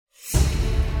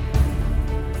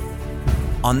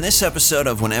On this episode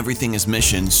of When Everything is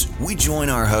Missions, we join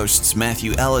our hosts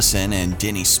Matthew Ellison and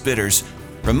Denny Spitters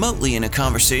remotely in a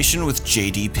conversation with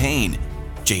J.D. Payne.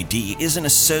 J.D. is an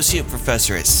associate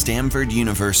professor at Stanford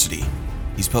University.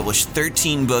 He's published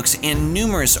 13 books and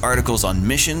numerous articles on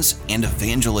missions and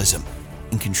evangelism,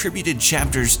 and contributed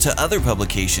chapters to other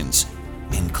publications,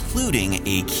 including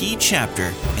a key chapter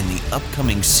in the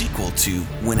upcoming sequel to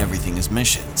When Everything is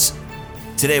Missions.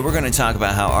 Today, we're going to talk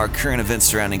about how our current events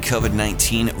surrounding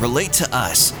COVID-19 relate to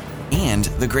us and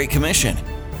the Great Commission.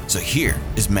 So here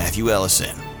is Matthew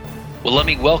Ellison. Well, let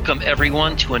me welcome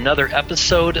everyone to another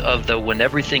episode of the When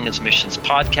Everything is Missions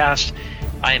podcast.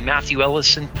 I am Matthew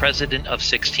Ellison, president of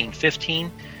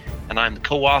 1615, and I'm the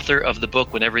co-author of the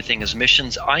book When Everything is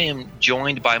Missions. I am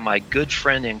joined by my good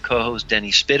friend and co-host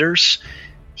Denny Spitters.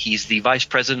 He's the vice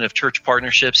president of church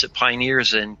partnerships at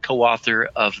Pioneers and co-author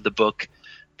of the book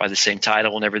by the same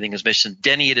title, When Everything is Missions.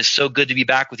 Denny, it is so good to be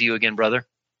back with you again, brother.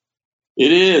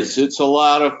 It is. It's a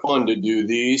lot of fun to do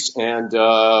these, and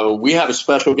we have a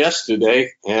special guest today,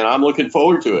 and I'm looking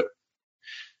forward to it.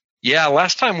 Yeah,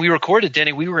 last time we recorded,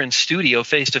 Denny, we were in studio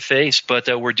face-to-face, but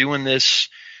we're doing this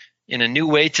in a new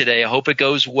way today. I hope it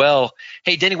goes well.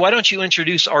 Hey, Denny, why don't you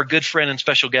introduce our good friend and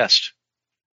special guest?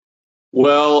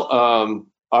 Well,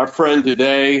 our friend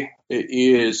today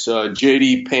is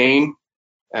J.D. Payne,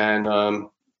 and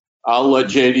I'll let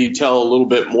J.D. tell a little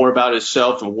bit more about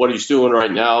himself and what he's doing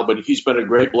right now, but he's been a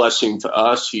great blessing to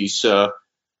us. He's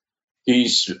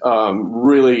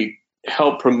really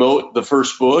helped promote the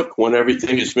first book, When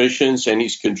Everything is Missions, and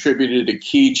he's contributed a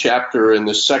key chapter in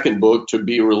the second book to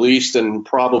be released in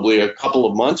probably a couple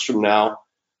of months from now.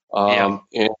 And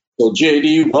so,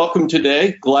 J.D., welcome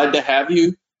today. Glad to have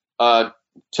you.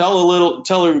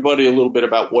 Tell everybody a little bit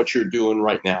about what you're doing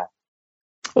right now.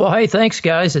 Well, hey, thanks,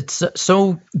 guys. It's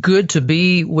so good to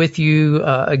be with you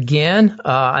again.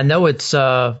 I know we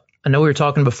were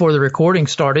talking before the recording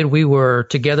started. We were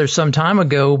together some time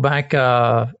ago back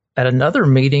at another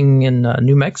meeting in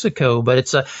New Mexico, but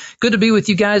it's good to be with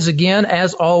you guys again,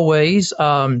 as always.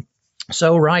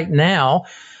 So right now,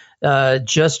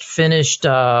 just finished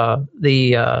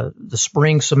the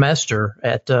spring semester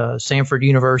at Stanford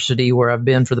University, where I've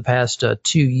been for the past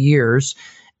 2 years.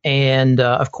 And,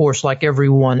 of course, like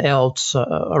everyone else,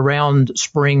 around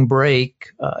spring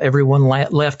break, everyone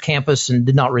left campus and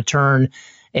did not return.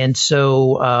 And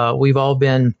so we've all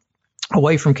been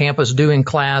away from campus doing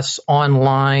class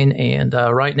online. And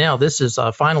right now, this is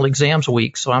final exams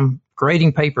week. So I'm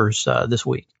grading papers this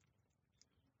week.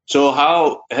 So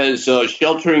how has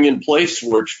sheltering in place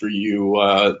worked for you?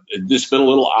 Has this been a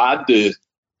little odd to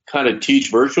kind of teach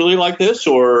virtually like this,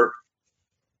 or?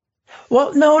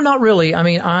 Well, no, not really. I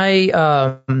mean,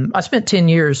 I spent 10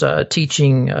 years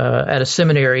teaching at a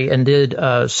seminary and did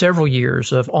several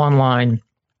years of online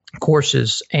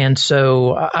courses, and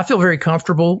so I feel very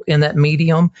comfortable in that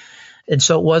medium. And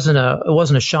so it wasn't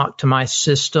a shock to my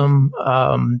system.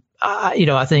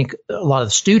 I think a lot of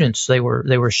the students they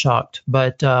were shocked,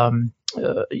 but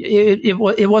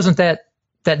it wasn't that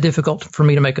difficult for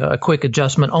me to make a quick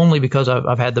adjustment, only because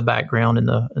I've had the background in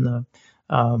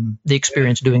the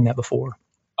experience doing that before.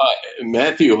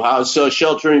 Matthew, how's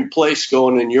sheltering in place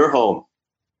going in your home?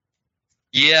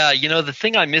 Yeah, the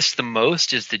thing I miss the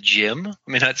most is the gym.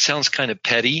 I mean, that sounds kind of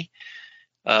petty,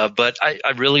 but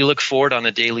I really look forward on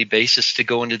a daily basis to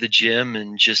going to the gym,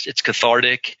 and just it's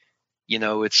cathartic.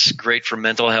 It's great for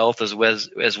mental health as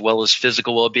well as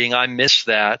physical well-being. I miss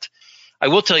that. I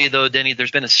will tell you, though, Denny,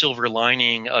 there's been a silver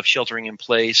lining of sheltering in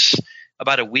place.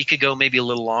 About a week ago, maybe a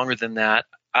little longer than that,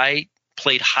 I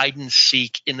played hide and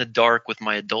seek in the dark with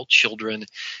my adult children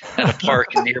at a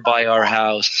park nearby our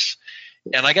house.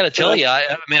 And I got to tell you,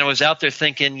 I was out there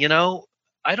thinking,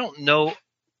 I don't know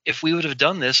if we would have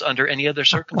done this under any other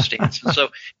circumstances. So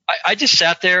I just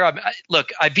sat there.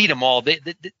 I beat them all. They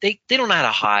don't know how to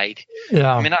hide.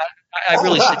 Yeah. I mean, I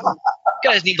really said, you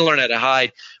guys need to learn how to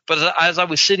hide. But as I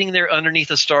was sitting there underneath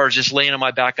the stars, just laying on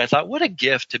my back, I thought, what a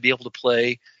gift to be able to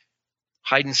play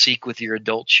hide and seek with your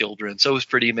adult children. So it was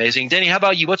pretty amazing. Denny, how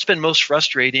about you? What's been most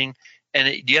frustrating? And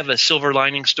do you have a silver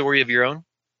lining story of your own?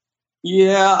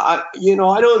 Yeah, I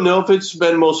don't know if it's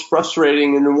been most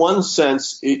frustrating. In one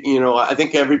sense, I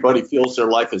think everybody feels their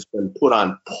life has been put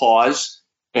on pause,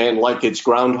 and like it's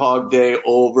Groundhog Day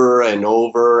over and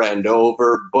over and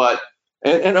over. But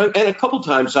and a couple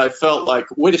times I felt like,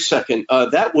 wait a second,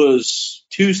 that was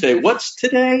Tuesday. What's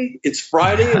today? It's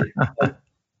Friday.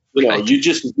 You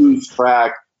just lose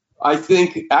track. I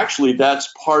think actually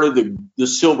that's part of the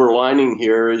silver lining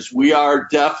here is we are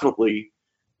definitely,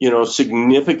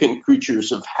 significant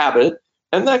creatures of habit,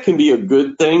 and that can be a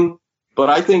good thing. But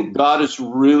I think God is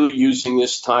really using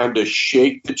this time to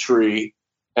shake the tree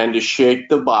and to shake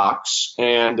the box.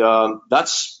 And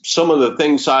that's some of the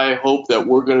things I hope that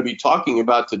we're going to be talking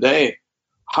about today,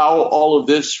 how all of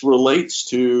this relates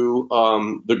to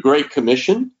the Great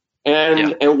Commission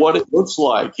and what it looks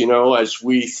like, as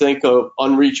we think of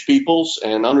unreached peoples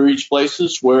and unreached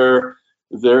places where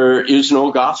there is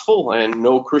no gospel and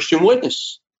no Christian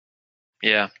witness.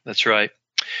 Yeah, that's right.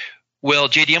 Well,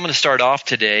 JD, I'm going to start off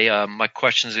today. My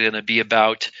questions are going to be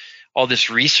about all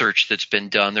this research that's been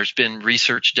done. There's been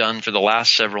research done for the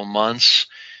last several months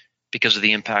because of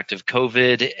the impact of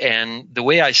COVID. And the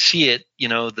way I see it,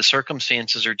 the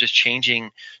circumstances are just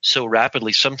changing so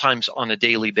rapidly, sometimes on a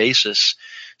daily basis.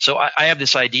 So I have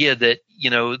this idea that,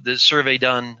 the survey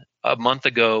done a month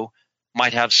ago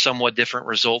might have somewhat different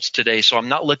results today. So I'm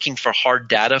not looking for hard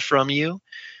data from you,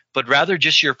 but rather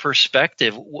just your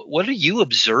perspective. What are you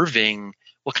observing?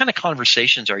 What kind of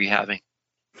conversations are you having?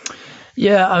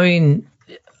 Yeah, I mean,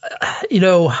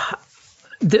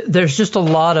 there's just a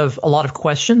lot of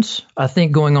questions, I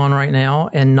think, going on right now,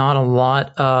 and not a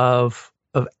lot of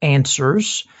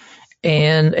answers.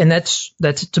 And that's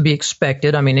to be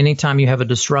expected. I mean, anytime you have a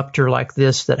disruptor like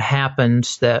this that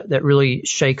happens, that really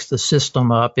shakes the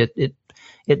system up,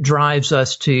 it drives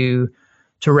us to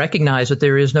recognize that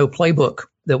there is no playbook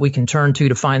that we can turn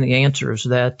to find the answers,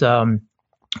 that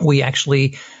we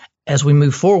actually, as we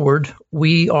move forward,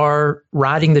 we are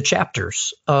writing the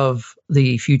chapters of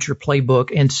the future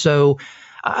playbook. And so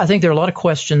I think there are a lot of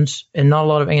questions and not a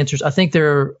lot of answers. I think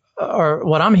there are,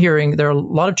 what I'm hearing, there are a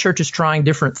lot of churches trying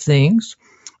different things.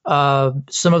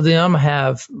 Some of them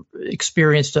have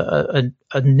experienced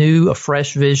a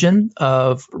fresh vision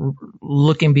of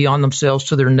looking beyond themselves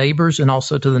to their neighbors and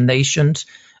also to the nations,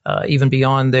 even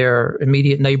beyond their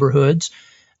immediate neighborhoods.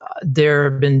 There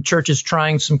have been churches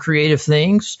trying some creative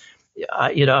things.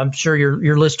 I'm sure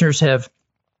your listeners have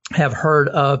heard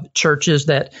of churches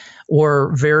that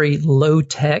were very low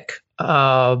tech,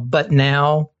 but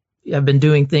now have been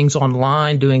doing things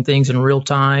online, doing things in real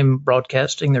time,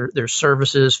 broadcasting their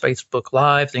services, Facebook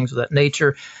Live, things of that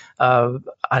nature.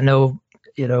 I know,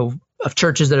 of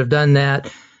churches that have done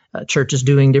that, churches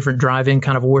doing different drive-in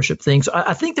kind of worship things.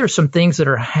 I think there's some things that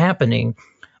are happening,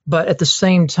 but at the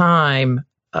same time,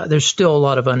 there's still a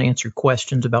lot of unanswered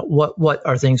questions about what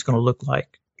are things going to look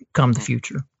like come the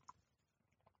future.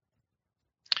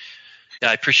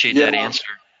 Yeah, I appreciate that answer.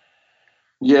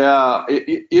 Yeah,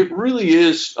 it really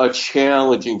is a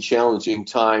challenging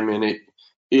time, and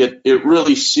it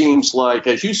really seems like,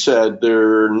 as you said,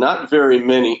 there are not very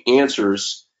many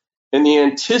answers. And the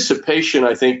anticipation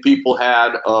I think people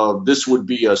had of this would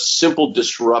be a simple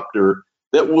disruptor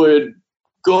that would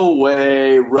go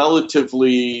away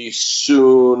relatively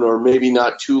soon or maybe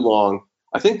not too long.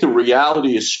 I think the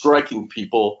reality is striking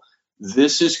people.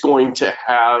 This is going to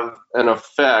have an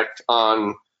effect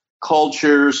on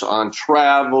cultures, on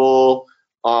travel,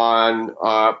 on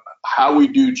how we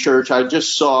do church. I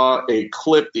just saw a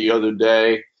clip the other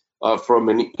day from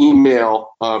an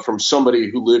email from somebody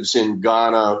who lives in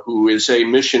Ghana who is a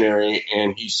missionary,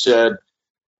 and he said,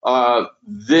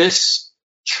 this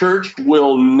church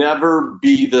will never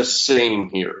be the same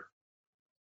here.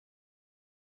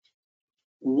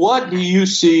 What do you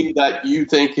see that you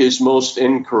think is most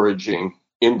encouraging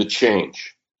in the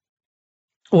change?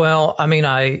 Well, I mean,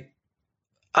 I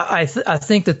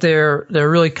think that there are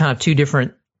really kind of two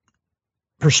different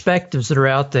perspectives that are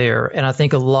out there, and I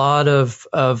think a lot of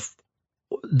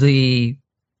the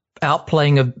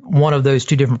outplaying of one of those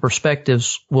two different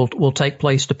perspectives will take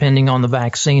place depending on the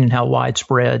vaccine and how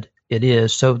widespread it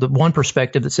is. So the one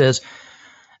perspective that says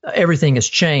everything has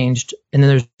changed, and then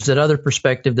there's that other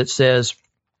perspective that says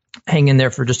hang in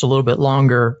there for just a little bit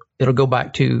longer, it'll go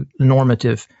back to the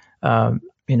normative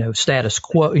status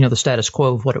quo, the status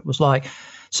quo of what it was like.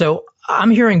 So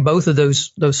I'm hearing both of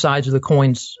those sides of the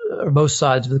coins, or both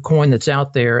sides of the coin that's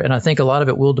out there. And I think a lot of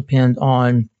it will depend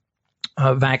on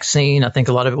vaccine. I think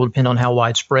a lot of it will depend on how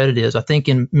widespread it is. I think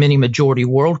in many majority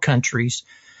world countries,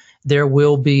 there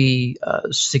will be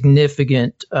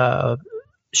significant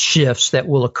shifts that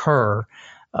will occur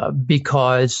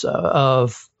because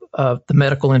of the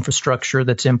medical infrastructure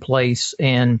that's in place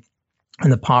and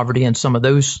the poverty and some of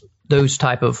those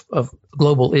type of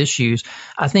global issues.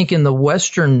 I think in the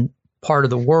Western part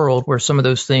of the world where some of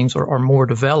those things are more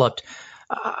developed,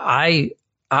 I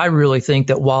really think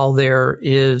that while there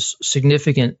is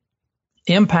significant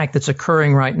impact that's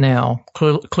occurring right now,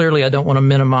 clearly I don't want to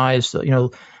minimize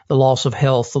the loss of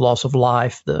health, the loss of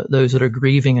life, those that are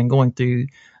grieving and going through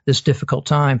this difficult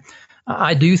time.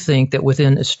 I do think that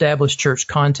within established church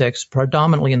contexts,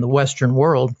 predominantly in the Western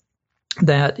world,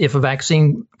 that if a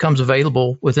vaccine comes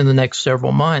available within the next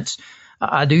several months,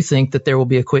 I do think that there will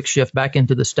be a quick shift back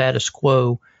into the status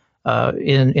quo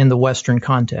in the Western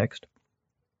context.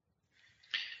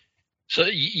 So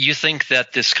you think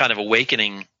that this kind of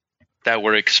awakening that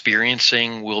we're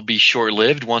experiencing will be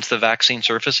short-lived once the vaccine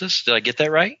surfaces? Did I get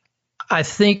that right? I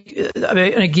think, I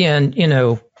mean, and again,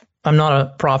 I'm not a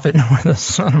prophet nor the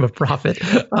son of a prophet,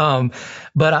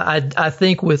 but I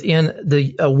think within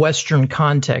the Western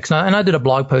context, and I did a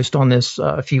blog post on this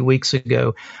a few weeks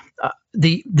ago,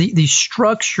 the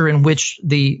structure in which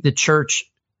the church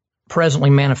presently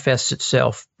manifests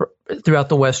itself throughout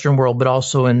the Western world, but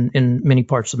also in many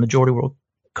parts of the majority world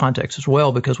context as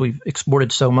well, because we've exported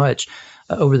so much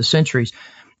over the centuries.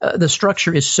 The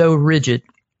structure is so rigid,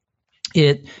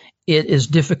 it is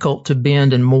difficult to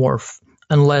bend and morph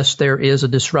unless there is a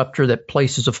disruptor that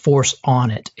places a force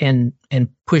on it and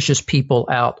pushes people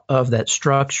out of that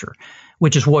structure,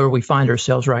 which is where we find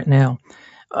ourselves right now.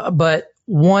 But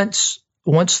once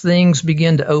things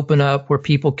begin to open up, where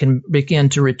people can begin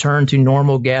to return to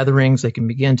normal gatherings, they can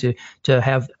begin to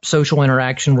have social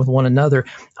interaction with one another,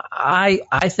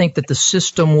 I think that the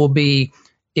system will be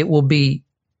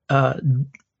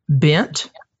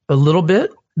bent a little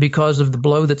bit because of the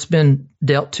blow that's been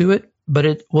dealt to it, but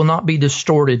it will not be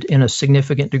distorted in a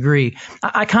significant degree.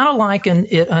 I kind of liken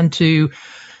it unto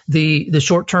the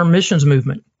short-term missions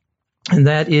movement, and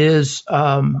that is,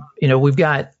 we've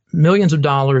got millions of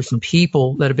dollars and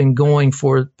people that have been going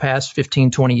for the past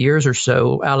 15, 20 years or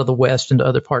so out of the West into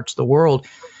other parts of the world.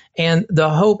 And the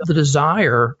hope, the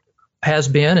desire has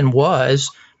been and was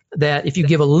that if you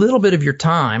give a little bit of your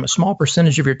time, a small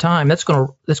percentage of your time, that's going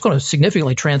to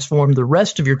significantly transform the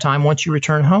rest of your time once you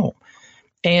return home.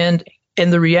 And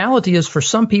the reality is, for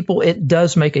some people, it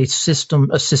does make a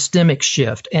systemic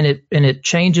shift, and it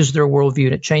changes their worldview,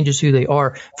 and it changes who they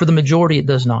are. For the majority, it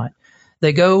does not.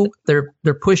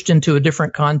 They're pushed into a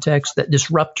different context. That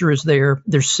disruptor is there.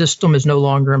 Their system is no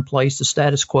longer in place. The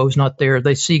status quo is not there.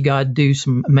 They see God do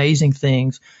some amazing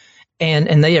things,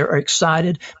 and they are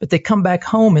excited, but they come back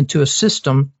home into a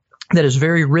system that is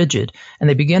very rigid, and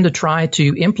they begin to try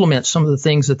to implement some of the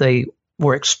things that they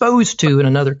were exposed to in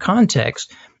another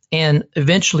context. And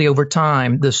eventually, over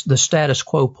time, the status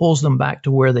quo pulls them back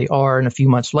to where they are, and a few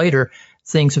months later,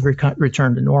 things have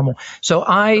returned to normal. So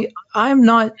I'm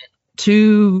not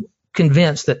too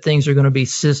convinced that things are going to be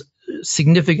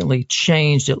significantly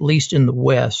changed, at least in the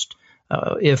West,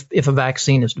 if a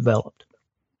vaccine is developed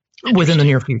within the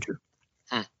near future.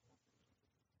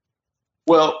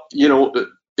 Well,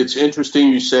 it's interesting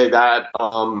you say that.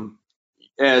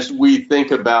 As we think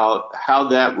about how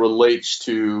that relates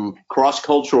to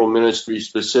cross-cultural ministry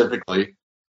specifically,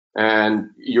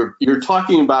 and you're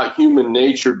talking about human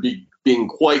nature being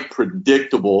quite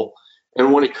predictable,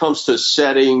 and when it comes to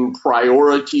setting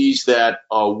priorities that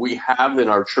we have in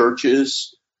our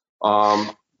churches,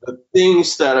 the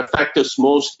things that affect us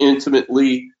most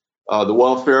intimately, the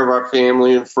welfare of our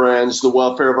family and friends, the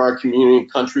welfare of our community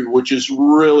and country, which is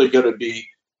really going to be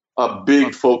a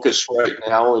big focus right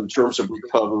now in terms of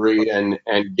recovery and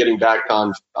getting back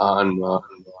on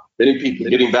many people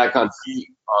getting back on feet,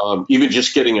 even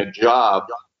just getting a job.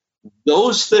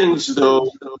 Those things,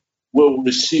 though, will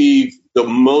receive the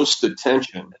most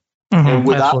attention. And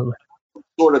without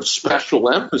sort of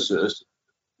special emphasis,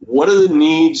 what are the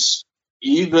needs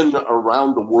even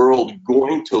around the world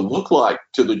going to look like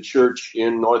to the church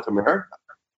in North America?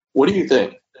 What do you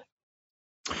think?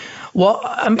 Well,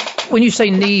 when you say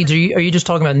needs, are you just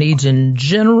talking about needs in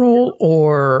general,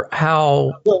 or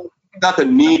how? Well, not the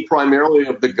need primarily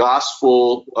of the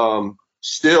gospel.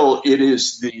 Still, it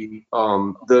is the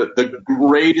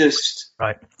greatest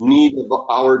need of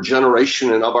our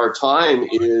generation and of our time.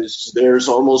 Is there's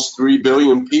almost 3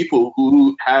 billion people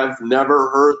who have never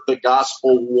heard the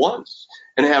gospel once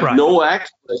and have no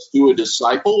access to a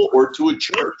disciple or to a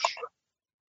church.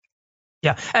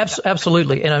 Yeah,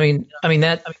 absolutely. And I mean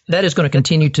that is going to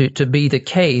continue to be the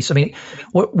case. I mean,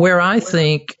 where I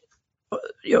think,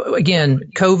 again,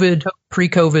 COVID,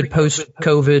 pre-COVID,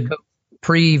 post-COVID,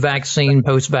 pre-vaccine,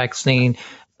 post-vaccine,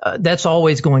 that's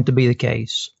always going to be the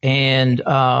case. And,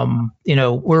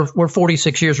 we're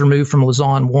 46 years removed from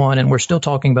Lausanne 1, and we're still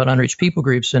talking about unreached people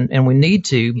groups, and we need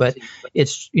to, but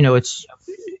it's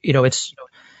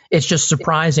just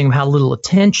surprising how little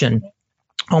attention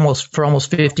for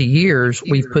almost 50 years,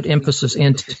 we've put emphasis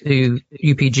into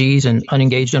UPGs and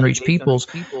unengaged, unreached peoples,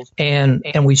 and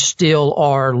we still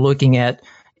are looking at,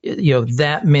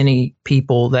 that many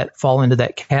people that fall into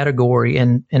that category,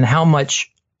 and how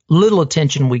much little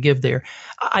attention we give there.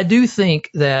 I do think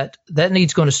that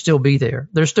need's going to still be there.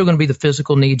 There's still going to be the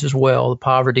physical needs as well, the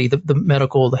poverty, the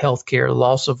medical, the healthcare, the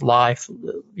loss of life,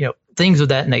 things of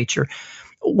that nature.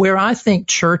 Where I think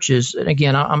churches, and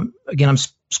again, I'm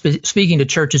speaking to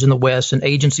churches in the West and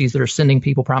agencies that are sending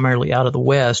people primarily out of the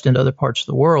West and other parts of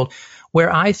the world,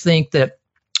 where I think that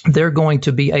they're going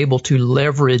to be able to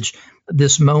leverage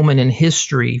this moment in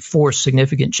history for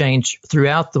significant change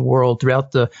throughout the world,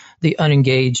 throughout the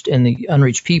unengaged and the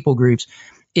unreached people groups,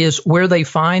 is where they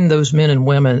find those men and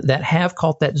women that have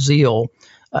caught that zeal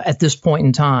at this point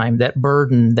in time, that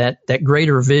burden, that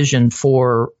greater vision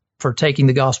for taking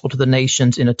the gospel to the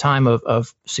nations in a time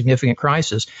of significant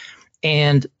crisis,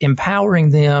 and empowering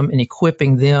them and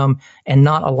equipping them and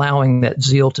not allowing that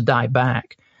zeal to die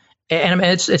back. And I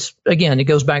mean, it's again, it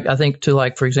goes back, I think, to,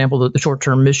 like, for example, the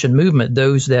short-term mission movement.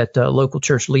 Those that local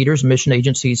church leaders, mission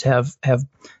agencies have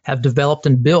developed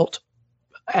and built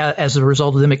as a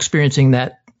result of them experiencing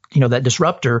that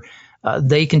disruptor.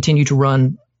 They continue to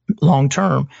run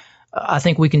long-term. I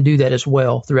think we can do that as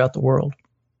well throughout the world.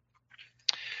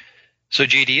 So,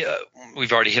 JD,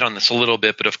 we've already hit on this a little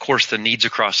bit, but of course, the needs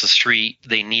across the street,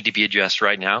 they need to be addressed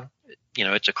right now.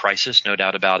 It's a crisis, no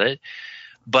doubt about it.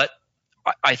 But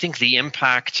I think the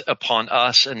impact upon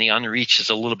us and the unreached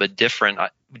is a little bit different.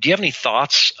 Do you have any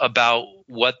thoughts about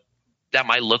what that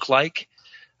might look like?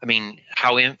 I mean,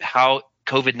 how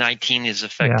COVID-19 is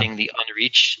affecting the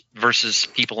unreached versus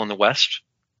people in the West?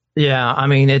 Yeah, I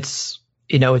mean, it's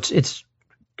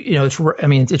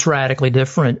radically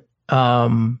different.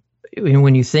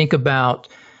 When you think about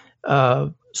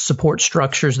support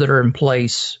structures that are in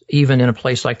place, even in a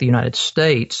place like the United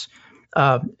States,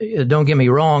 don't get me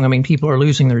wrong. I mean, people are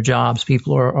losing their jobs.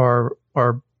 People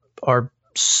are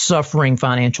suffering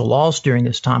financial loss during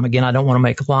this time. Again, I don't want to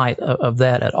make light of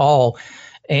that at all,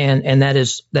 and that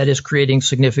is creating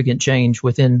significant change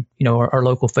within our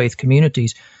local faith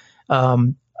communities.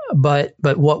 But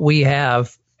what we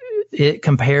have,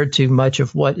 compared to much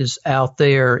of what is out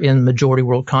there in majority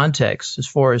world context, as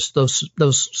far as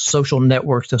those social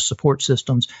networks, those support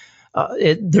systems,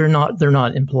 they're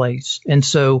not in place, and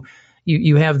so.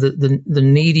 You have the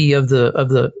needy of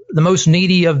the most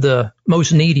needy of the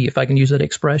most needy, if I can use that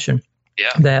expression,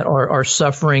 that are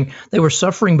suffering. They were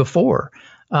suffering before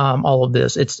all of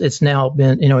this. It's now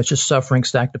been, it's just suffering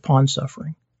stacked upon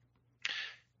suffering.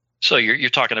 So you're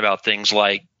talking about things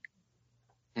like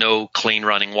no clean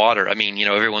running water. I mean,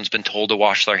 everyone's been told to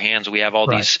wash their hands. We have all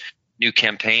these new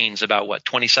campaigns about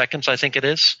 20 seconds, I think it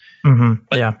is. Mm-hmm.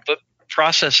 But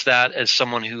process that as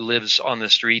someone who lives on the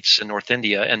streets in North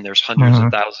India, and there's hundreds of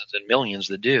thousands and millions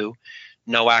that do,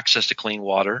 no access to clean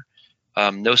water,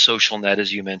 no social net,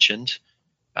 as you mentioned.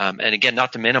 And again,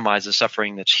 not to minimize the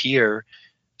suffering that's here.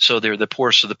 So they're the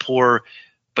poorest of the poor.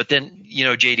 But then,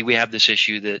 JD, we have this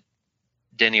issue that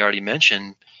Denny already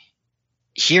mentioned.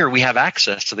 Here we have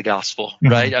access to the gospel,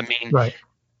 right? I mean,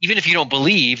 even if you don't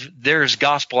believe, there's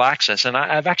gospel access. And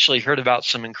I've actually heard about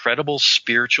some incredible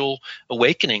spiritual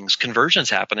awakenings,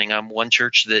 conversions happening. One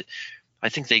church that I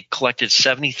think they collected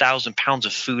 70,000 pounds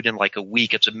of food in like a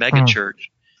week. It's a mega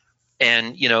church.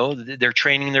 And, they're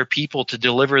training their people to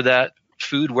deliver that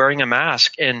food wearing a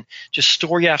mask, and just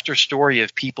story after story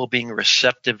of people being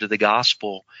receptive to the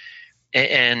gospel.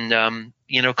 And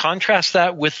contrast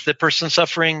that with the person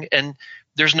suffering, and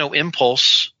there's no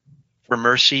impulse for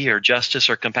mercy or justice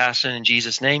or compassion in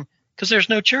Jesus' name, because there's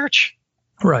no church.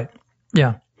 Right.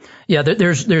 Yeah. Yeah.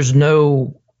 There's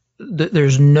no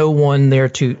one there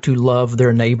to love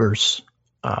their neighbors.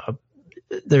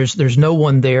 There's no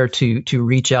one there to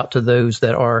reach out to those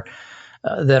that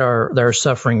are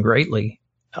suffering greatly,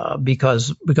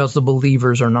 because the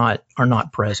believers are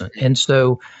not present. And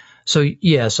so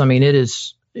yes, I mean, it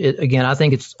is. Again, I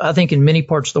think in many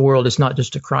parts of the world, it's not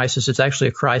just a crisis. It's actually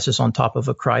a crisis on top of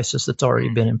a crisis that's already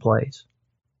been in place.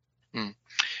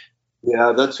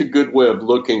 Yeah, that's a good way of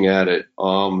looking at it.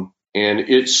 And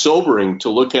it's sobering to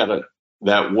look at it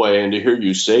that way and to hear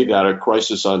you say that, a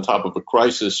crisis on top of a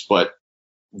crisis. But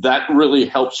that really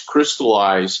helps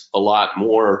crystallize a lot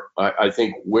more, I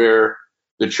think, where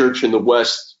the church in the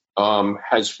West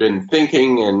has been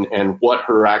thinking and what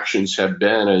her actions have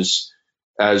been as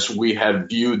we have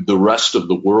viewed the rest of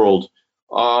the world.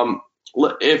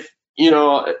 If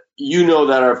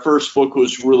that our first book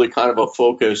was really kind of a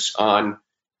focus on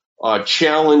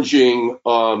challenging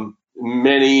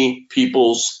many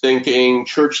people's thinking,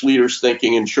 church leaders'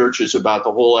 thinking in churches about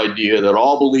the whole idea that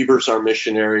all believers are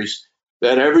missionaries,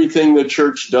 that everything the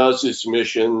church does is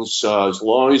missions, as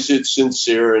long as it's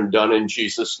sincere and done in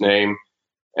Jesus' name.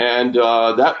 And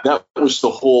that was the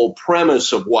whole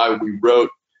premise of why we wrote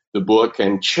the book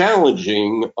and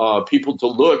challenging people to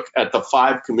look at the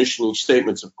 5 commissioning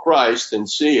statements of Christ and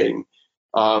seeing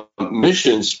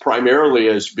missions primarily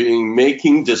as being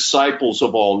making disciples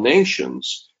of all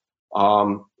nations.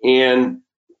 And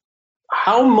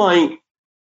how might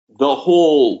the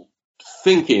whole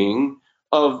thinking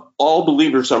of all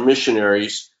believers are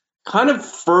missionaries kind of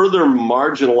further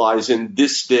marginalize in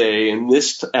this day and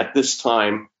at this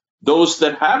time those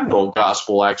that have no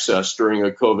gospel access during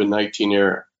a COVID-19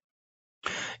 era?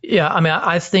 Yeah, I mean,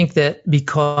 I think that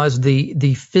because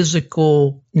the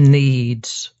physical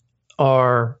needs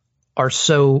are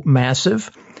so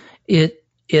massive, it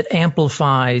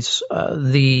amplifies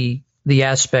the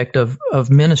aspect of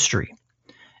ministry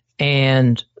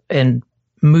and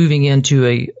moving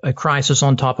into a crisis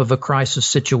on top of a crisis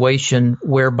situation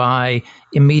whereby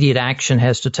immediate action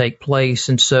has to take place.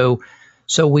 And so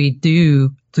we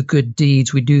do the good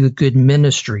deeds, we do the good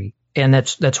ministry, and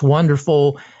that's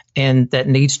wonderful, and that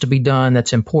needs to be done.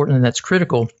 That's important and that's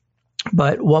critical.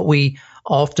 But what we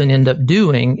often end up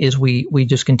doing is we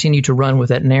just continue to run with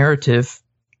that narrative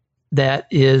that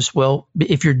is, well,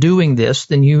 if you're doing this,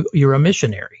 then you're a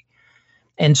missionary.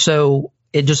 And so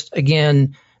it just,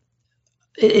 again,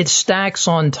 it stacks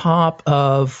on top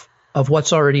of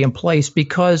what's already in place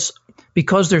because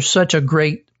there's such a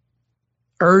great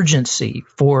urgency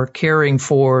for caring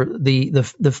for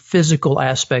the physical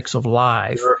aspects of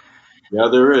life. Sure. Yeah,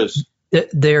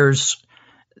 there is.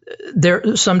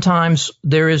 Sometimes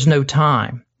there is no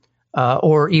time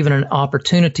or even an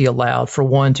opportunity allowed for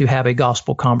one to have a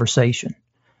gospel conversation.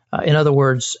 In other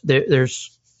words, there's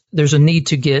a need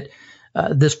to get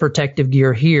this protective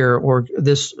gear here or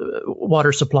this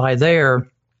water supply there,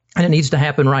 and it needs to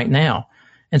happen right now.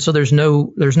 And so there's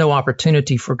no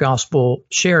opportunity for gospel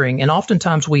sharing. And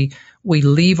oftentimes we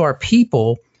leave our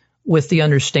people with the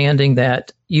understanding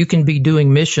that you can be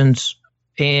doing missions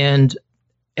and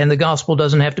the gospel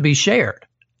doesn't have to be shared.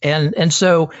 And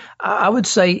so I would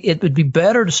say it would be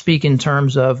better to speak in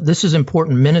terms of this is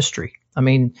important ministry. I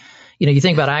mean, you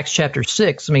think about Acts chapter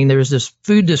 6. I mean, there's this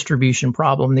food distribution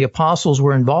problem. The apostles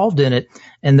were involved in it,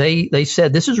 and they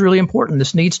said, this is really important.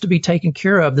 This needs to be taken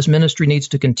care of. This ministry needs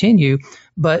to continue,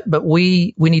 but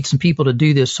we need some people to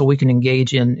do this so we can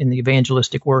engage in the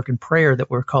evangelistic work and prayer that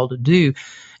we're called to do.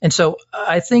 And so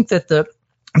I think that the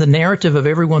narrative of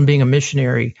everyone being a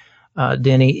missionary,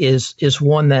 Denny, is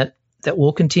one that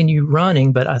will continue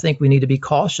running, but I think we need to be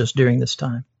cautious during this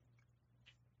time.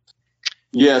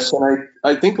 Yes, and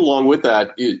I think along with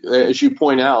that, as you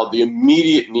point out, the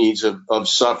immediate needs of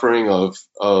suffering,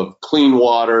 of clean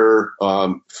water,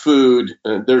 food,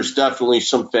 there's definitely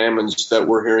some famines that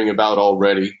we're hearing about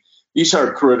already. These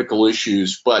are critical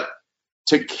issues, but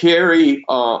to carry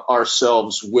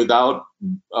ourselves without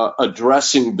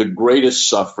addressing the greatest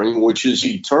suffering, which is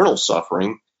eternal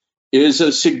suffering, is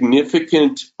a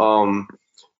significant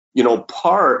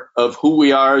part of who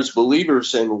we are as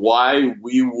believers and why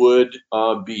we would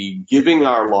be giving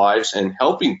our lives and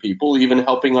helping people, even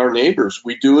helping our neighbors.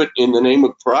 We do it in the name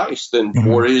of Christ and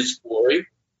for his glory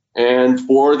and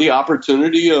for the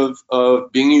opportunity of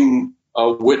being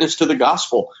a witness to the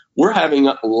gospel. We're having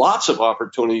lots of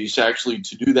opportunities actually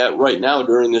to do that right now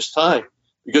during this time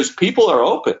because people are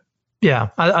open. Yeah,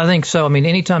 I think so. I mean,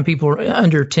 anytime people are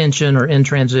under tension or in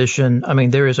transition, I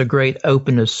mean, there is a great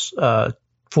openness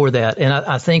for that. And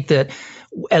I think that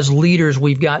as leaders,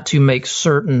 we've got to make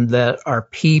certain that our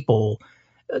people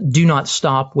do not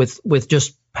stop with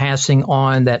just passing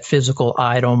on that physical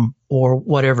item or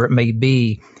whatever it may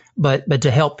be, but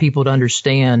to help people to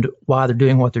understand why they're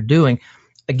doing what they're doing.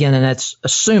 Again, and that's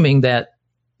assuming that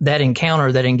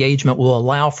encounter, that engagement will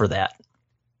allow for that.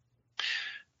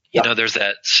 There's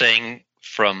that saying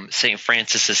from St.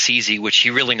 Francis Assisi, which he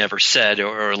really never said,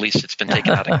 or at least it's been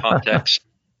taken out of context.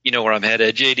 You know where I'm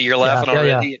headed. JD, you're laughing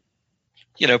already.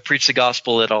 Yeah. Preach the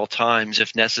gospel at all times.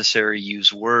 If necessary,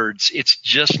 use words. It's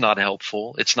just not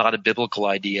helpful. It's not a biblical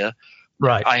idea.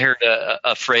 Right. I heard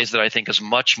a phrase that I think is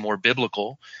much more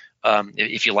biblical.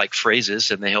 If you like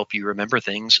phrases and they help you remember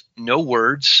things, no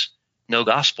words, no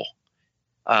gospel.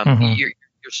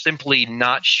 You're simply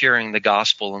not sharing the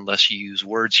gospel unless you use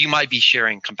words. You might be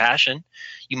sharing compassion.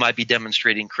 You might be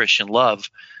demonstrating Christian love.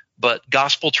 But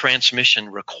gospel transmission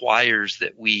requires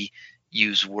that we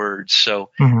use words.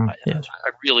 So Yes. I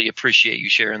really appreciate you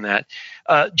sharing that.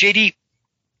 JD,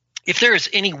 if there is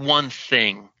any one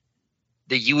thing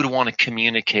that you would want to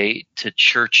communicate to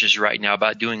churches right now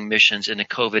about doing missions in the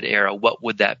COVID era, what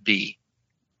would that be?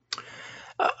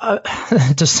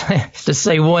 To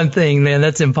say one thing, man,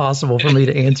 that's impossible for me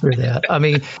to answer that. I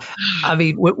mean,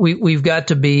 we've got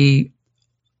to be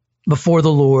before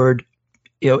the Lord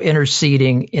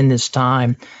interceding in this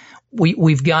time.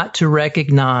 We've got to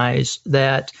recognize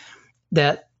that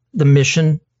the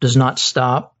mission does not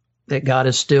stop, that God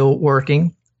is still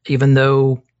working, even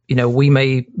though, we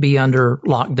may be under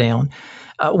lockdown.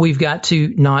 We've got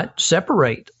to not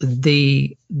separate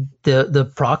the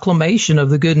proclamation of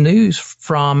the good news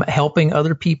from helping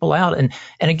other people out. And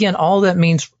again, all that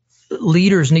means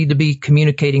leaders need to be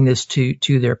communicating this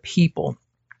to their people.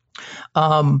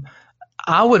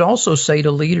 I would also say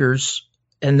to leaders,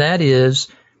 and that is,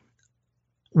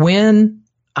 when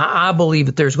I believe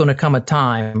that there's going to come a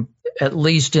time, at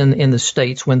least in the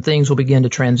States, when things will begin to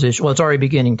transition. Well, it's already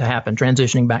beginning to happen,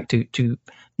 transitioning back to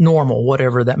normal,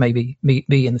 whatever that may be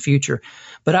in the future.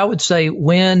 But I would say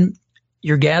when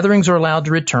your gatherings are allowed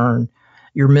to return,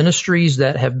 your ministries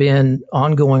that have been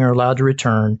ongoing are allowed to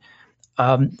return,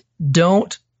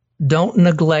 don't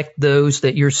neglect those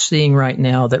that you're seeing right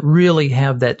now that really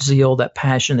have that zeal, that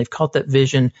passion. They've caught that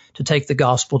vision to take the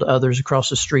gospel to others across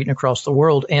the street and across the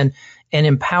world, and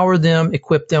empower them,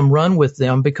 equip them, run with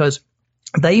them, because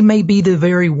they may be the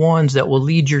very ones that will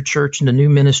lead your church into new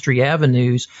ministry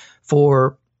avenues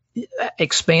for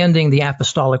expanding the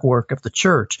apostolic work of the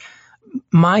church.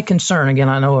 My concern, again,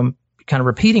 I know I'm kind of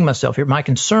repeating myself here, my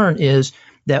concern is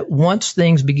that once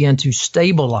things begin to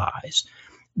stabilize,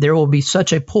 there will be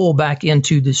such a pull back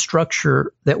into the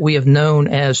structure that we have known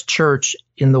as church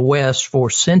in the West for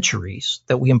centuries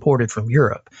that we imported from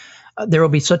Europe. There will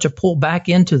be such a pull back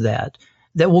into that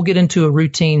we'll get into a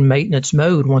routine maintenance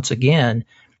mode once again.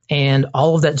 And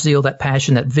all of that zeal, that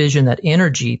passion, that vision, that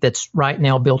energy that's right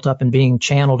now built up and being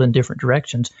channeled in different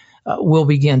directions will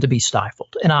begin to be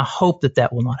stifled. And I hope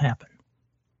that will not happen.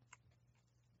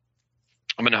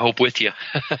 I'm going to hope with you.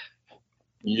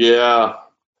 Yeah.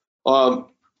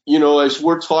 As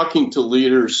we're talking to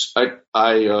leaders, I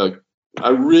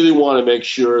really want to make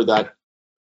sure that,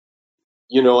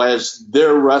 as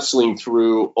they're wrestling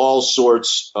through all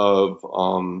sorts of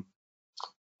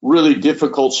really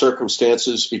difficult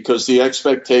circumstances, because the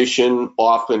expectation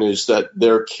often is that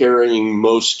they're carrying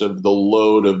most of the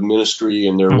load of ministry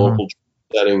in their local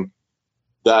setting,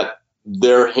 that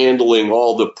they're handling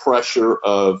all the pressure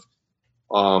of,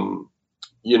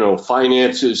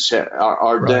 finances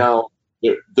are right down.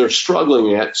 They're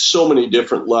struggling at so many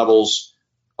different levels.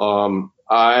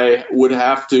 I would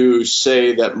have to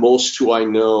say that most who I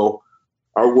know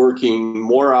are working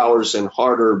more hours and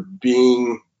harder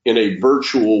being in a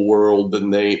virtual world than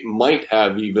they might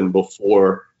have even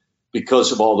before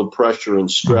because of all the pressure and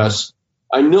stress.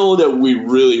 I know that we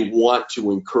really want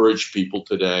to encourage people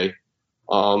today.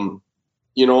 And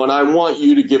I want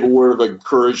you to give a word of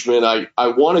encouragement. I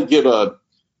want to give a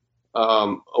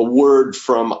word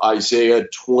from Isaiah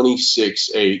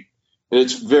 26:8. And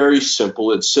it's very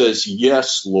simple. It says,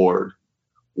 "Yes, Lord,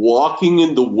 walking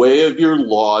in the way of your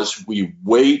laws, we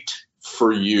wait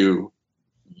for you.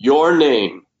 Your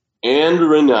name and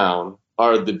renown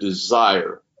are the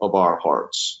desire of our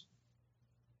hearts."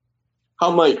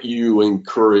 How might you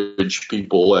encourage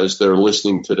people as they're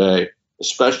listening today,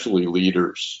 especially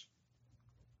leaders?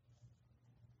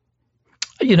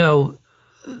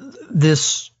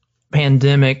 This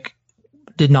pandemic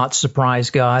did not surprise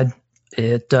God.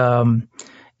 It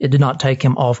did not take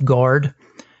him off guard.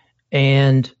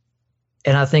 And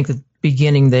I think the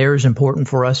beginning there is important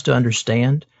for us to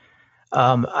understand.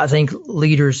 I think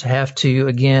leaders have to,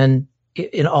 again,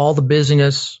 in all the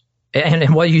busyness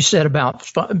and what you said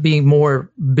about being more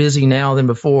busy now than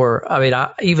before. I mean,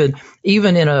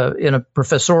 even in a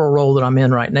professorial role that I'm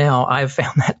in right now, I've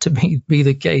found that to be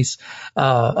the case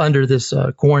under this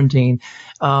quarantine.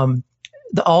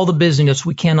 All the busyness,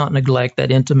 we cannot neglect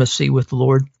that intimacy with the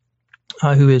Lord,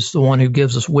 who is the one who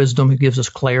gives us wisdom, who gives us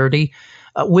clarity.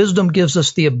 Wisdom gives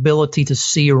us the ability to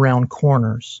see around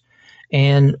corners.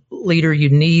 And leader, you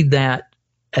need that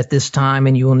at this time,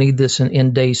 and you will need this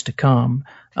in days to come.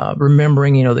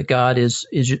 Remembering, that God is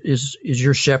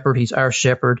your shepherd. He's our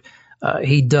shepherd.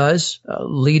 He does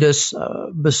lead us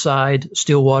beside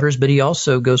still waters, but he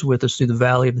also goes with us through the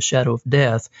valley of the shadow of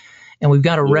death. And we've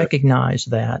got to recognize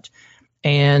that.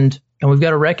 And we've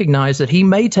got to recognize that he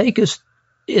may take us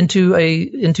into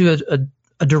a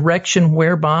direction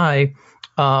whereby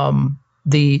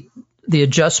the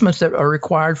adjustments that are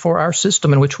required for our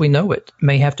system in which we know it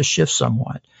may have to shift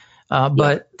somewhat.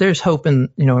 But there's hope in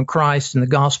Christ and the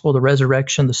gospel, the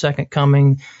resurrection, the second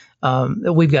coming.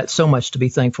 We've got so much to be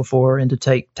thankful for and to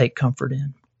take comfort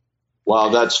in. Wow,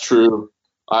 that's true.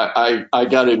 I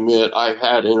got to admit, I've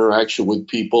had interaction with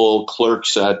people,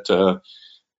 clerks at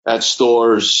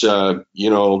stores,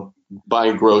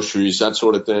 buying groceries, that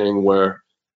sort of thing, where,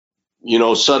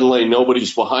 suddenly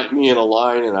nobody's behind me in a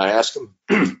line, and I ask them,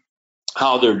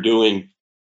 how they're doing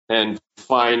and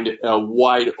find a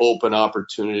wide open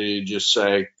opportunity to just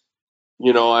say,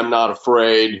 I'm not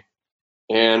afraid.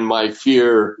 And my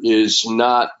fear is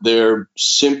not there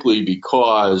simply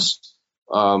because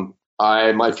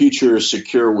my future is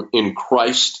secure in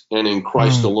Christ and in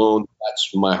Christ alone. That's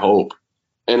my hope.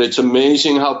 And it's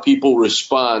amazing how people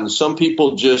respond. Some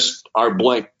people just are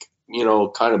blank,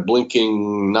 kind of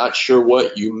blinking, not sure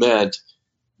what you meant.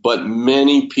 But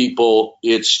many people,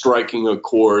 it's striking a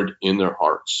chord in their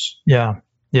hearts. Yeah.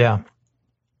 Yeah,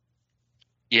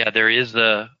 there is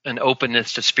an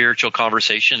openness to spiritual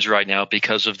conversations right now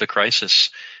because of the crisis.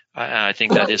 I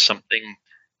think that is something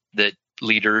that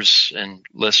leaders and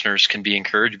listeners can be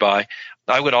encouraged by.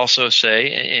 I would also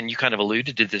say, and you kind of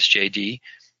alluded to this, JD,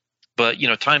 but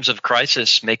times of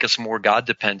crisis make us more God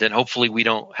dependent. Hopefully we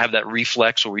don't have that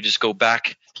reflex where we just go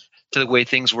back to the way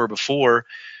things were before.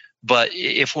 But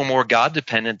if we're more God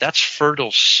dependent, that's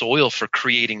fertile soil for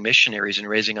creating missionaries and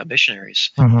raising up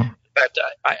missionaries. Mm-hmm. In fact,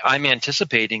 I'm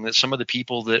anticipating that some of the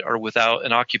people that are without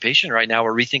an occupation right now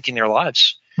are rethinking their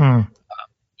lives.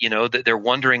 That they're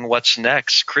wondering what's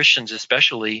next, Christians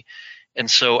especially. And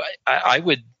so I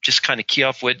would just kind of key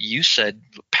off what you said,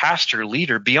 pastor,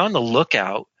 leader, be on the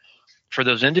lookout for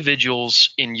those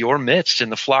individuals in your midst, in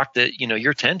the flock that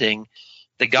you're tending,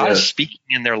 that God is speaking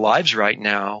in their lives right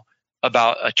now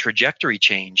about a trajectory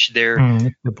change. They're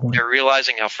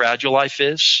realizing how fragile life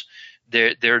is.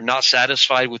 They're not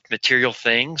satisfied with material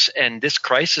things, and this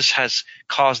crisis has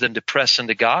caused them to press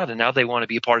into God, and now they want to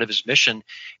be a part of His mission,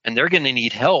 and they're going to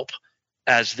need help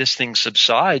as this thing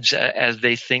subsides, as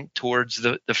they think towards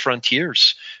the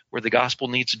frontiers where the gospel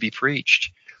needs to be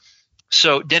preached.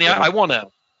 So, Denny, I want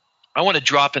to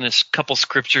drop in a couple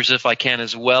scriptures if I can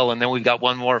as well, and then we've got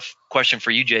one more question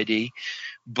for you, JD.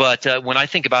 But when I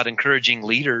think about encouraging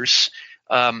leaders,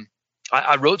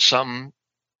 I wrote something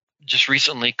just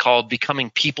recently called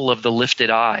Becoming People of the Lifted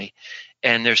Eye.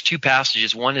 And there's two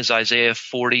passages. One is Isaiah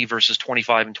 40, verses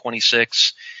 25 and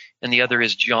 26. And the other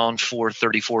is John 4,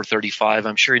 34, 35.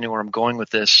 I'm sure you know where I'm going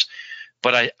with this.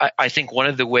 But I think one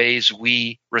of the ways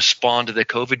we respond to the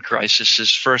COVID crisis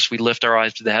is first we lift our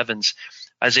eyes to the heavens.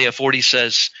 Isaiah 40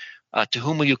 says, to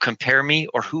whom will you compare me?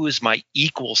 Or who is my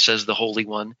equal, says the Holy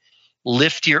One.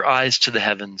 Lift your eyes to the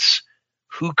heavens.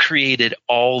 Who created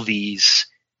all these?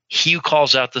 He who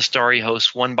calls out the starry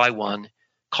hosts one by one,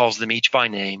 calls them each by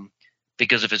name.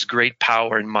 Because of His great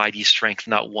power and mighty strength,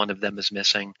 not one of them is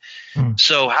missing.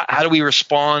 So how do we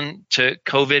respond to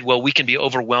COVID? Well, we can be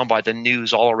overwhelmed by the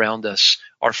news all around us,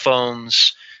 our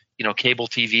phones, cable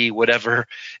TV, whatever.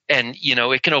 And,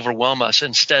 it can overwhelm us.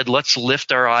 Instead, let's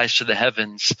lift our eyes to the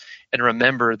heavens and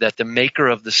remember that the maker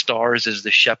of the stars is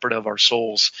the shepherd of our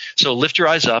souls. So lift your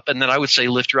eyes up. And then I would say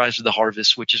lift your eyes to the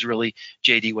harvest, which is really,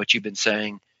 JD, what you've been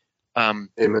saying. Amen.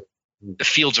 The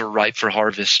fields are ripe for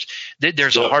harvest.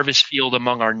 There's a harvest field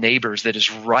among our neighbors that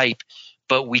is ripe,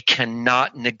 but we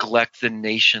cannot neglect the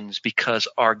nations because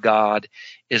our God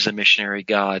is a missionary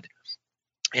God.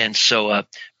 And so,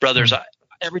 brothers,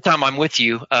 every time I'm with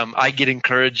you, I get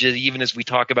encouraged, even as we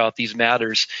talk about these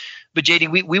matters. But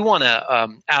JD, we want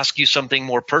to ask you something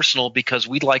more personal because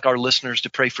we'd like our listeners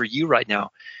to pray for you right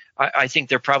now. I think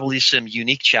there are probably some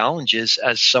unique challenges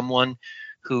as someone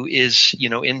who is,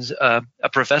 in a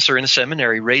professor in a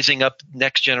seminary, raising up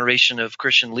next generation of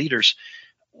Christian leaders.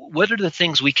 What are the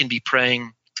things we can be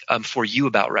praying for you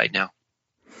about right now?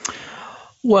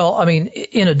 Well, I mean,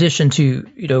 in addition to,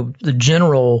 the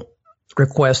general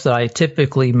request that I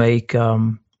typically make,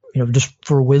 just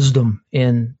for wisdom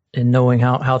in knowing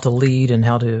how to lead and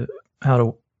how to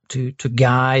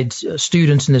guide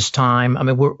students in this time. I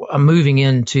mean, I'm moving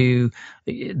into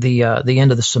the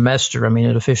end of the semester. I mean,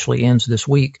 it officially ends this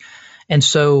week, and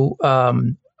so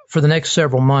for the next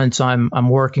several months, I'm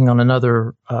working on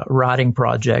another writing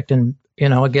project. And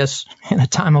I guess in a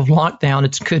time of lockdown,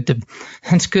 it's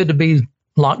good to be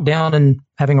locked down and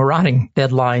having a writing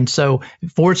deadline. So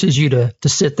it forces you to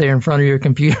sit there in front of your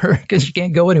computer because you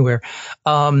can't go anywhere.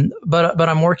 But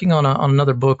I'm working on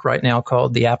another book right now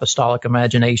called The Apostolic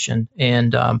Imagination.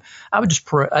 And I would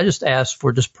just ask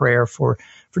for just prayer for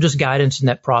just guidance in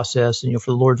that process and,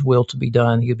 for the Lord's will to be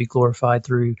done. He would be glorified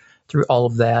through all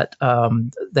of that.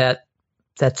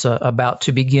 That's about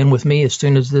to begin with me as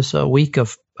soon as this week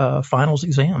of finals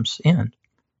exams end.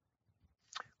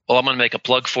 Well, I'm going to make a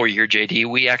plug for you here, JD.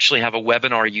 We actually have a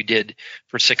webinar you did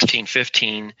for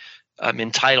 1615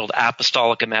 entitled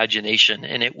Apostolic Imagination,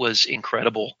 and it was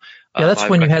incredible. Yeah, that's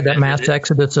when you had that mass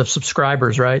exodus of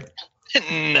subscribers, right?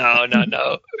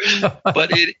 No.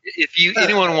 But if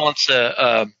anyone wants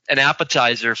an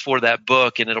appetizer for that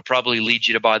book, and it'll probably lead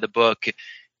you to buy the book,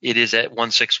 it is at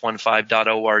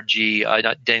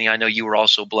 1615.org. Danny, I know you were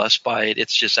also blessed by it.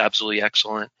 It's just absolutely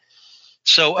excellent.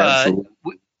 So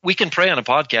we can pray on a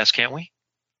podcast, can't we?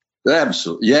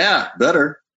 Absolutely. Yeah,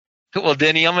 better. Well,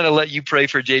 Danny, I'm going to let you pray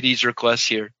for JD's requests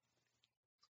here.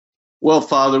 Well,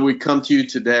 Father, we come to you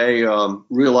today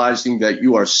realizing that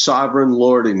you are sovereign,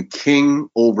 Lord, and King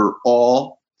over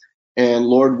all. And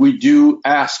Lord, we do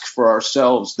ask for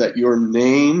ourselves that your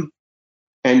name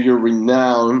and your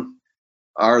renown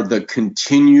are the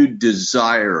continued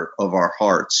desire of our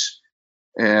hearts.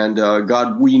 And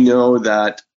God, we know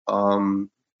that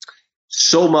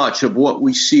so much of what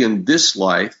we see in this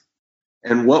life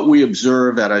and what we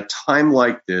observe at a time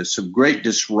like this of great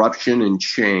disruption and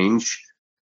change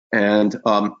and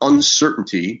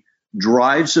uncertainty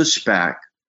drives us back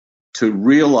to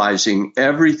realizing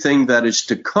everything that is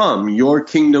to come, your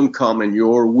kingdom come and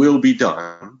your will be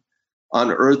done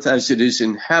on earth as it is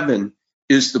in heaven,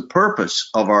 is the purpose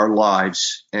of our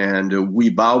lives. And we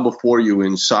bow before you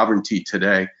in sovereignty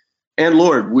today. And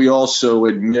Lord, we also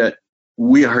admit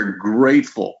we are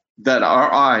grateful that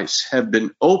our eyes have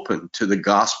been opened to the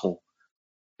gospel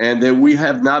and that we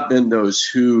have not been those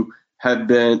who have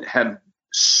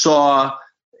saw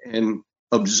and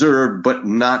observed but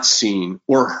not seen,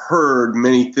 or heard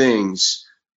many things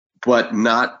but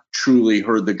not truly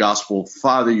heard the gospel.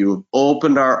 Father, you have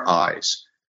opened our eyes.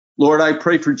 Lord, I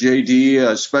pray for JD,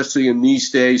 especially in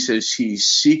these days as he's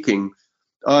seeking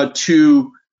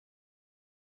to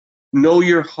know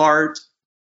your heart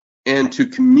and to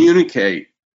communicate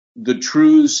the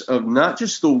truths of not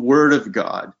just the word of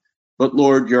God, but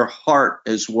Lord, your heart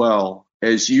as well,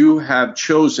 as you have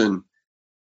chosen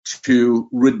to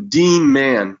redeem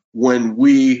man when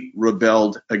we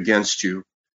rebelled against you.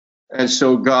 And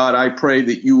so, God, I pray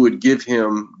that you would give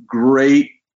him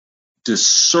great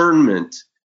discernment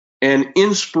and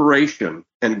inspiration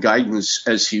and guidance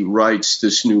as he writes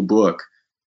this new book.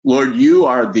 Lord, you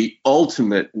are the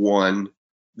ultimate one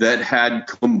that had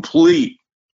complete,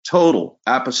 total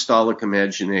apostolic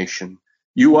imagination.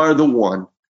 You are the one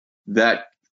that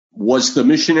was the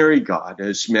missionary God,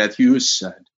 as Matthew has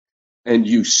said. And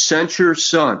you sent your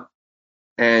son,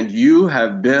 and you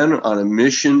have been on a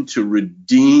mission to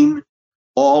redeem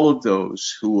all of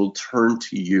those who will turn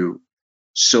to you.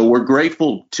 So we're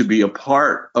grateful to be a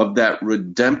part of that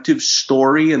redemptive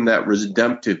story and that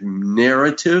redemptive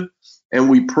narrative.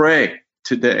 And we pray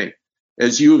today,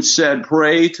 as you have said,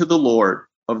 pray to the Lord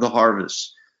of the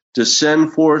harvest to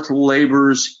send forth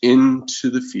laborers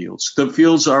into the fields. The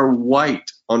fields are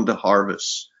white unto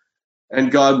harvest. And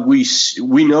God, we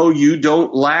know you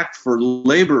don't lack for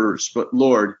laborers, but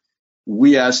Lord,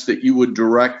 we ask that you would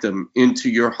direct them into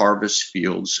your harvest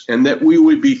fields and that we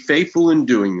would be faithful in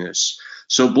doing this.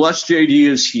 So bless JD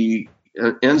as he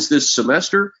ends this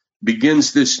semester,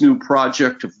 begins this new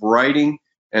project of writing,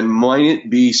 and might it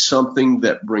be something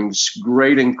that brings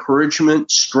great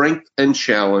encouragement, strength, and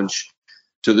challenge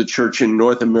to the church in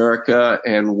North America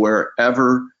and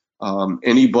wherever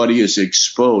anybody is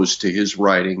exposed to his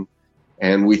writing.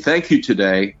 And we thank you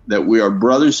today that we are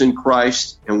brothers in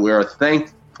Christ, and we are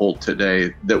thankful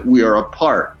today that we are a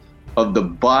part of the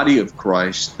body of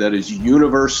Christ that is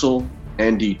universal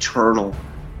and eternal.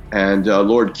 And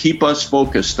Lord, keep us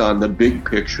focused on the big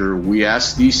picture. We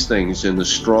ask these things in the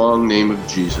strong name of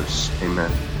Jesus.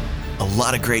 Amen. A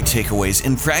lot of great takeaways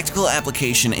and practical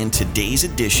application in today's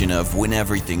edition of When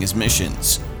Everything is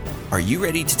Missions. Are you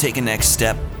ready to take a next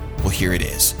step? Well, here it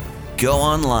is. Go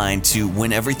online to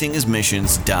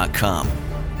wheneverythingismissions.com.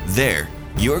 There,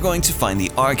 you're going to find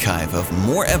the archive of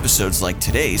more episodes like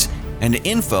today's and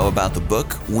info about the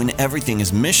book When Everything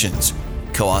is Missions,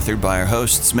 co-authored by our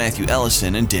hosts Matthew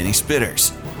Ellison and Denny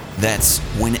Spitters. That's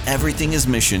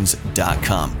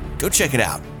wheneverythingismissions.com. Go check it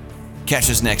out. Catch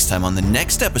us next time on the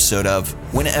next episode of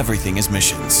When Everything is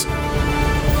Missions.